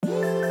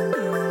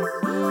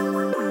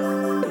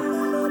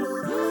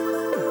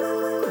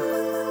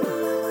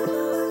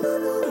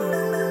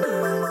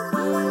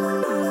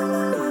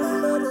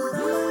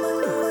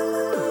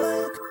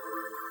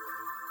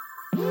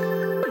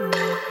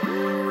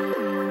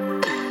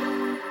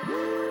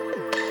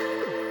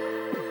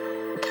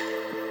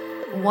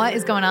What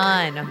is going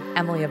on?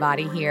 Emily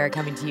Abadi here,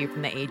 coming to you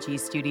from the AG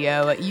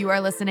studio. You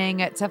are listening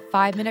to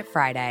 5 Minute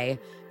Friday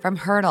from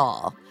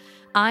Hurdle.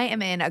 I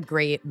am in a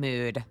great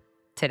mood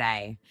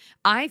today.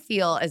 I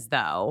feel as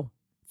though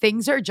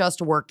things are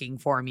just working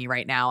for me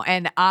right now.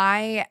 And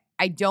I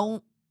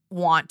don't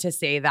want to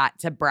say that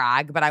to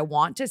brag, but I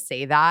want to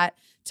say that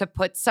to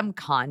put some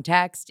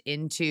context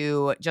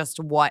into just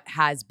what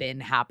has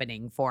been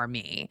happening for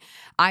me.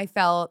 I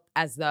felt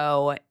as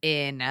though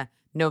in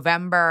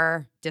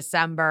November,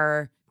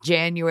 December,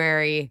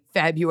 January,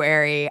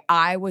 February,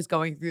 I was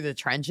going through the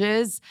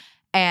trenches.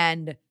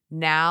 And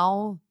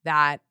now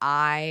that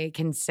I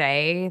can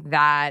say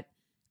that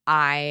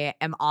I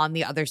am on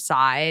the other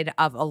side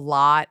of a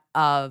lot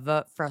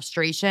of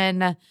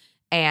frustration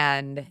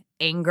and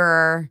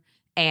anger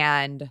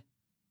and,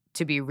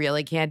 to be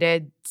really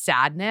candid,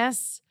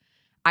 sadness,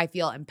 I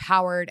feel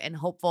empowered and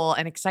hopeful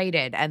and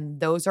excited. And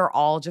those are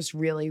all just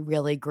really,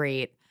 really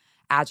great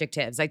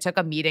adjectives. I took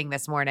a meeting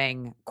this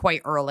morning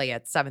quite early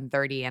at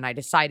 7:30, and I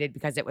decided,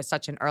 because it was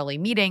such an early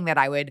meeting, that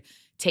I would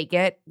take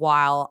it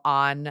while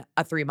on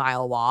a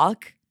 3-mile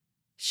walk.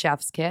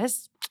 Chef's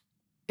kiss.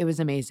 It was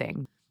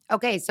amazing.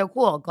 Okay, so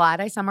cool.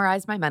 Glad I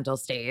summarized my mental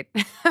state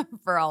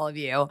for all of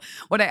you.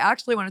 What I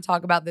actually want to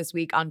talk about this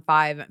week on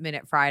 5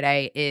 Minute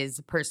Friday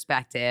is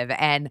perspective.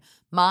 And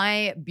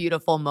my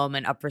beautiful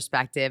moment of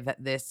perspective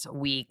this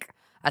week,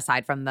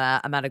 aside from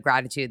the amount of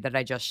gratitude that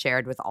I just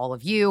shared with all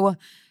of you,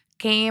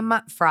 came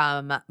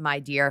from my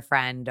dear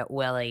friend,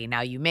 Willie.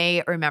 Now, you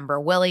may remember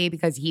Willie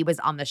because he was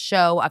on the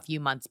show a few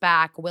months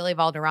back. Willie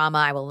Valderrama,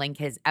 I will link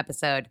his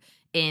episode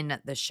in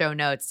the show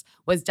notes,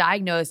 was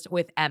diagnosed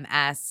with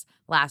MS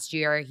last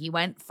year. He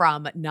went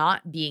from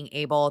not being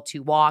able to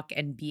walk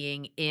and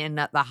being in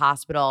the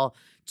hospital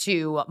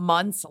to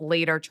months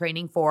later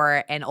training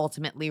for and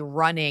ultimately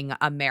running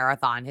a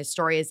marathon. His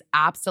story is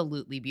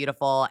absolutely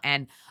beautiful.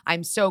 And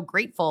I'm so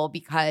grateful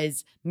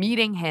because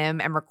meeting him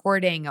and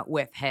recording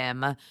with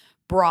him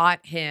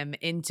brought him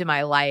into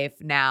my life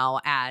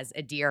now as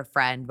a dear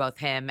friend, both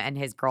him and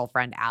his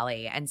girlfriend,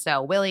 Allie. And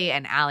so Willie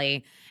and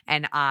Allie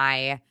and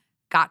I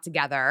got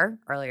together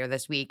earlier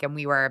this week, and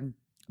we were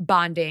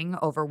bonding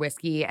over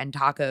whiskey and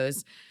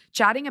tacos,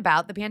 chatting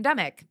about the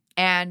pandemic.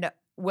 And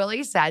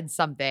Willie said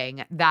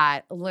something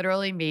that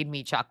literally made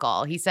me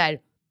chuckle. He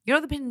said,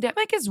 the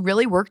pandemic has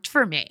really worked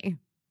for me.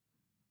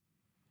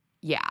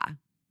 Yeah,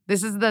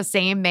 this is the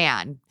same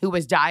man who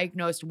was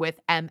diagnosed with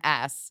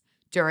MS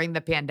during the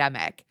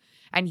pandemic.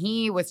 And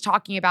he was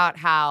talking about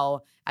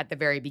how at the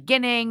very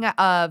beginning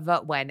of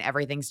when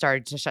everything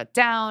started to shut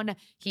down,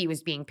 he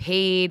was being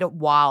paid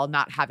while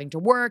not having to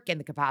work in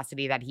the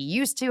capacity that he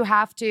used to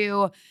have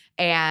to.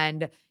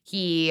 And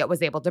he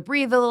was able to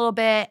breathe a little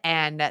bit.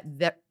 And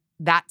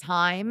that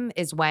time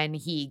is when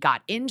he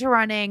got into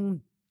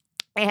running.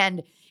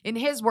 And in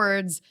his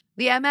words,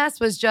 the MS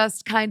was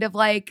just kind of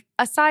like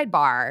a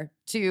sidebar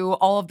to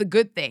all of the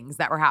good things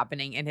that were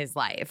happening in his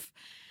life.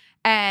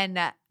 And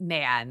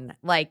man,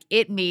 like,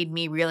 it made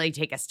me really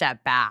take a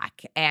step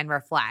back and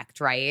reflect,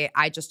 right?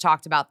 I just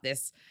talked about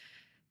this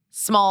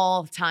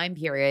small time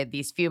period,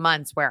 these few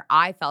months where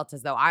I felt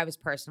as though I was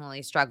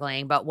personally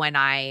struggling. But when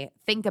I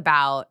think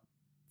about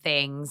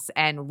things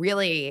and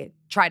really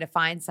try to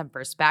find some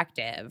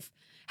perspective,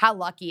 how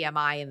lucky am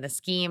I in the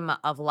scheme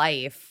of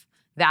life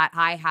that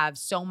I have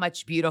so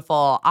much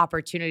beautiful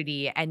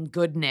opportunity and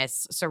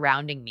goodness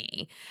surrounding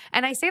me.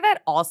 And I say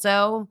that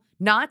also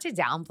not to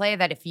downplay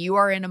that if you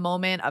are in a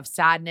moment of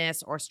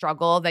sadness or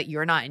struggle, that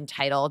you're not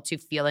entitled to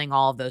feeling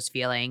all of those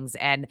feelings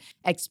and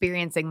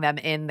experiencing them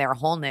in their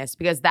wholeness,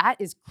 because that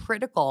is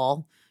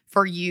critical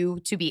for you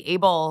to be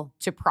able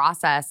to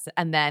process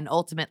and then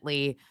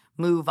ultimately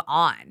move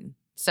on.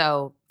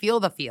 So feel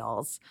the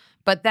feels.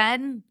 But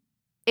then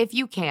if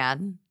you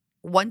can,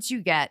 once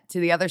you get to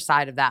the other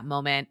side of that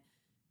moment,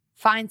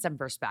 find some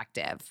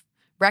perspective.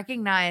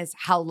 Recognize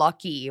how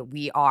lucky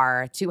we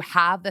are to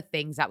have the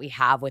things that we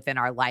have within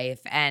our life,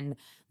 and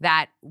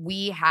that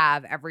we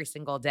have every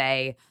single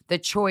day the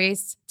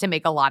choice to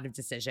make a lot of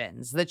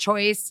decisions, the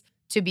choice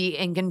to be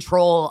in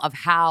control of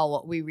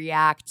how we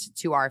react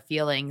to our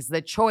feelings,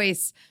 the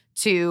choice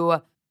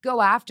to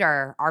go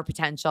after our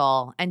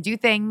potential and do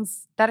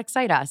things that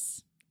excite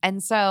us.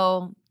 And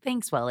so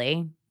thanks,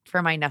 Willie,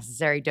 for my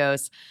necessary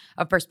dose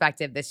of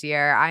perspective this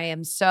year. I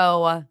am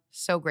so,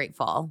 so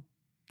grateful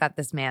that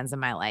this man's in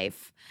my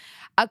life.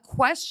 A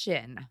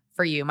question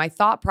for you, my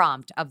thought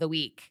prompt of the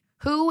week.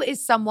 Who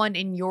is someone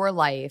in your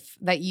life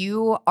that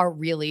you are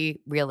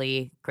really,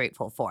 really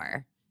grateful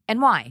for,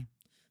 and why?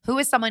 Who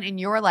is someone in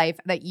your life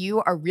that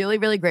you are really,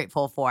 really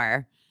grateful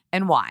for,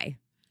 and why?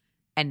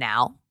 And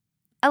now,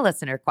 a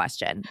listener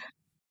question.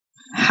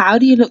 How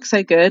do you look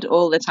so good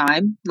all the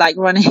time? Like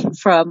running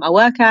from a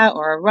workout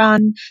or a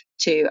run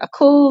to a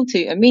call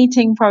to a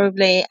meeting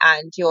probably,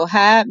 and your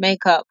hair,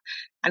 makeup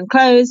and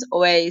clothes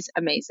always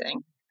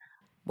amazing.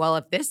 Well,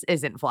 if this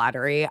isn't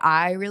flattery,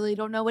 I really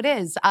don't know what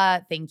is.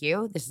 Thank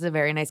you. This is a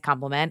very nice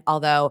compliment.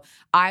 Although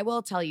I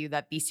will tell you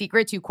that the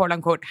secret to quote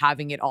unquote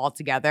having it all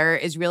together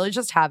is really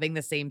just having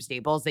the same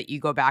staples that you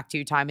go back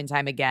to time and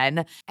time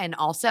again, and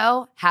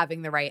also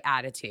having the right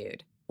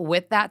attitude.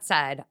 With that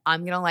said,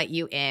 I'm going to let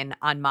you in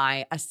on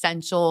my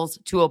essentials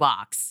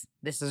toolbox.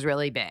 This is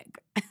really big.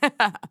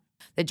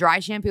 The dry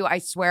shampoo I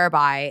swear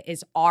by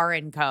is R&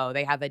 Co.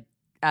 They have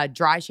a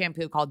dry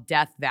shampoo called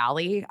Death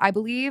Valley, I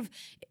believe.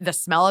 The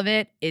smell of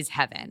it is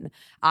heaven.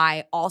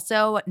 I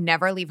also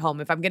never leave home.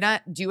 If I'm going to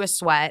do a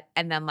sweat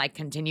and then like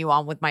continue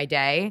on with my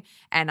day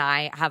and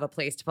I have a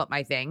place to put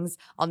my things,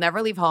 I'll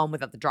never leave home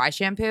without the dry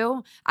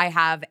shampoo. I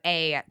have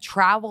a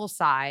travel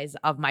size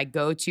of my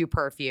go-to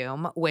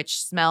perfume,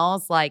 which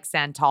smells like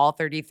Santal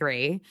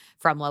 33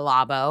 from Le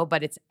Labo,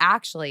 but it's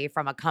actually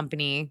from a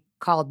company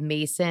called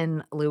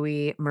Maison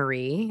Louis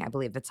Marie. I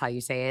believe that's how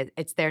you say it.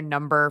 It's their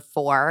number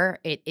 4.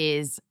 It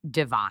is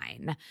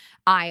divine.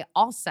 I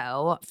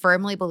also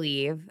firmly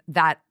believe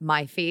that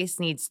my face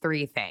needs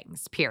 3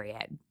 things,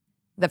 period.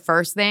 The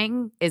first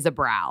thing is a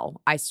brow.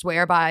 I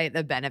swear by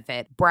the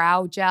Benefit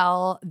brow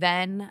gel.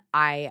 Then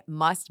I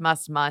must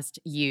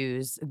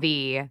use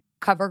the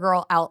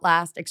CoverGirl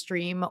Outlast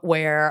Extreme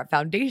Wear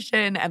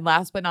Foundation. And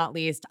last but not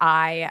least,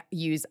 I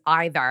use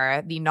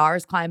either the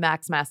NARS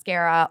Climax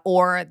Mascara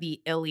or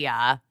the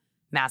Ilia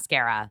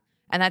Mascara.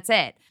 And that's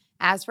it.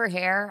 As for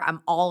hair, I'm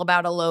all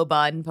about a low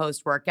bun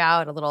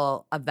post-workout, a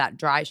little of that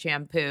dry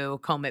shampoo,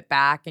 comb it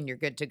back, and you're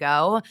good to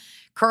go.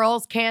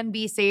 Curls can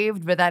be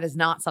saved, but that is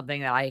not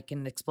something that I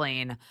can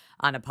explain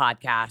on a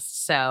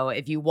podcast. So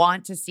if you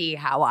want to see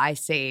how I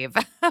save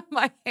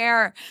my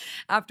hair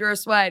after a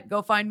sweat,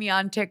 go find me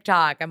on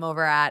TikTok. I'm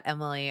over at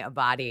Emily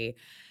Abadi.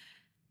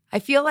 I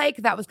feel like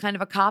that was kind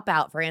of a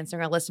cop-out for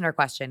answering a listener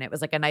question. It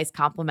was like a nice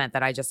compliment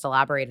that I just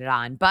elaborated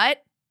on,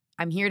 but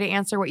I'm here to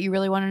answer what you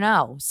really want to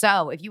know.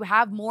 So if you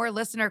have more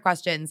listener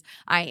questions,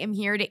 I am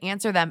here to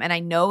answer them. And I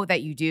know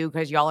that you do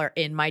because y'all are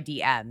in my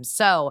DMs.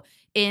 So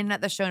in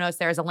the show notes,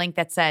 there's a link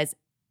that says,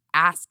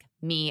 ask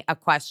me a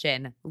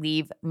question,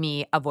 leave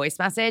me a voice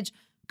message.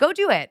 Go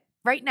do it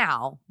right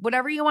now.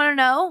 Whatever you want to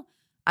know,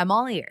 I'm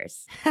all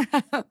ears.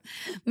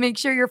 Make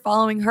sure you're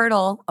following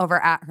Hurdle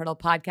over at Hurdle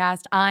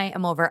Podcast. I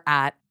am over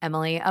at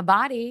Emily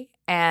Abadi.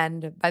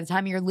 And by the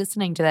time you're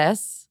listening to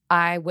this,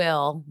 I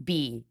will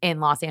be in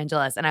Los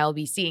Angeles and I will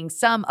be seeing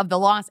some of the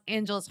Los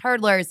Angeles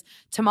hurdlers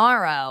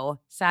tomorrow,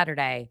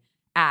 Saturday,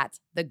 at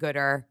the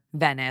Gooder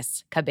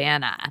Venice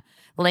Cabana.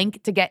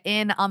 Link to get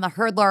in on the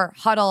Hurdler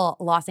Huddle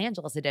Los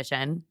Angeles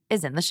edition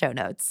is in the show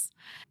notes.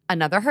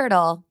 Another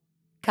hurdle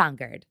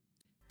conquered.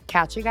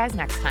 Catch you guys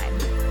next time.